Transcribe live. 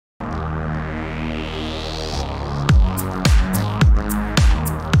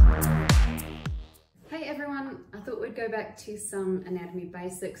go back to some anatomy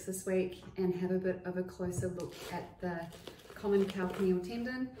basics this week and have a bit of a closer look at the common calcaneal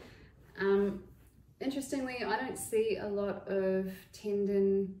tendon. Interestingly, I don't see a lot of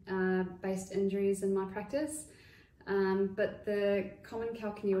tendon based injuries in my practice, but the common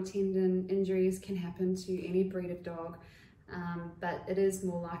calcaneal tendon injuries can happen to any breed of dog, but it is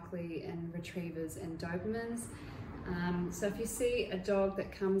more likely in retrievers and Dobermans. So if you see a dog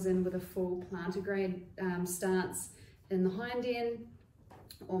that comes in with a full plantargrade stance in the hind end,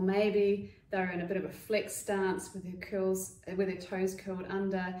 or maybe they're in a bit of a flex stance with their toes curled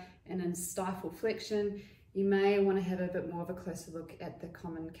under and in stifle flexion, you may want to have a bit more of a closer look at the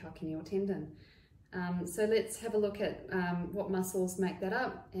common calcaneal tendon. So let's have a look at what muscles make that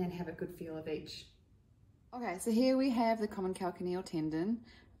up and have a good feel of each. Okay, so here we have the common calcaneal tendon.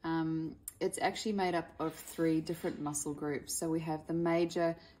 It's actually made up of 3 different muscle groups. So we have the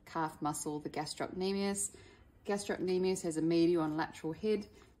major calf muscle, the gastrocnemius. Gastrocnemius has a medial and lateral head.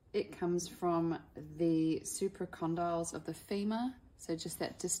 It comes from the supracondyles of the femur, so just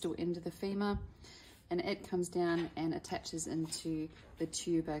that distal end of the femur, and it comes down and attaches into the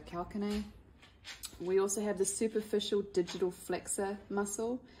tuber calcaneus. We also have the superficial digital flexor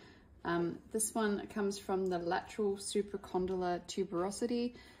muscle. This one comes from the lateral supracondylar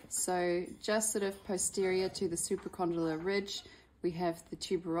tuberosity. So just sort of posterior to the supracondylar ridge, we have the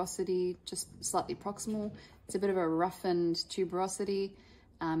tuberosity, just slightly proximal. It's a bit of a roughened tuberosity,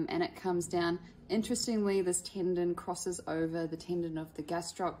 and it comes down. Interestingly, this tendon crosses over the tendon of the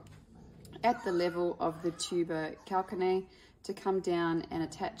gastroc at the level of the tuber calcaneus to come down and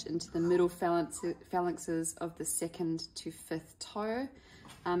attach into the middle phalanxes of the 2nd to 5th toe.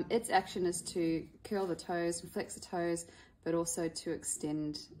 Its action is to curl the toes and flex the toes, but also to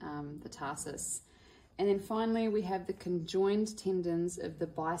extend the tarsus. And then finally, we have the conjoined tendons of the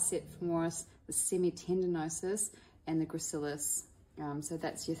bicep femoris, the semitendinosus, and the gracilis. So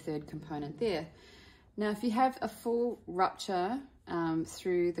that's your 3rd component there. Now, if you have a full rupture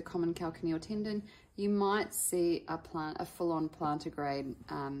through the common calcaneal tendon, you might see a full-on plantargrade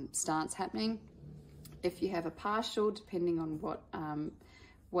stance happening. If you have a partial, depending on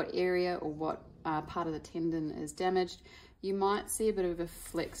what area or what part of the tendon is damaged, you might see a bit of a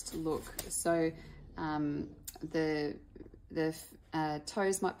flexed look. So the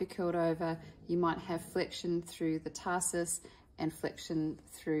toes might be curled over. You might have flexion through the tarsus and flexion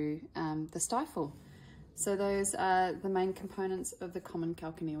through the stifle. So those are the main components of the common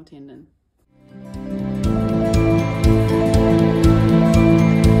calcaneal tendon.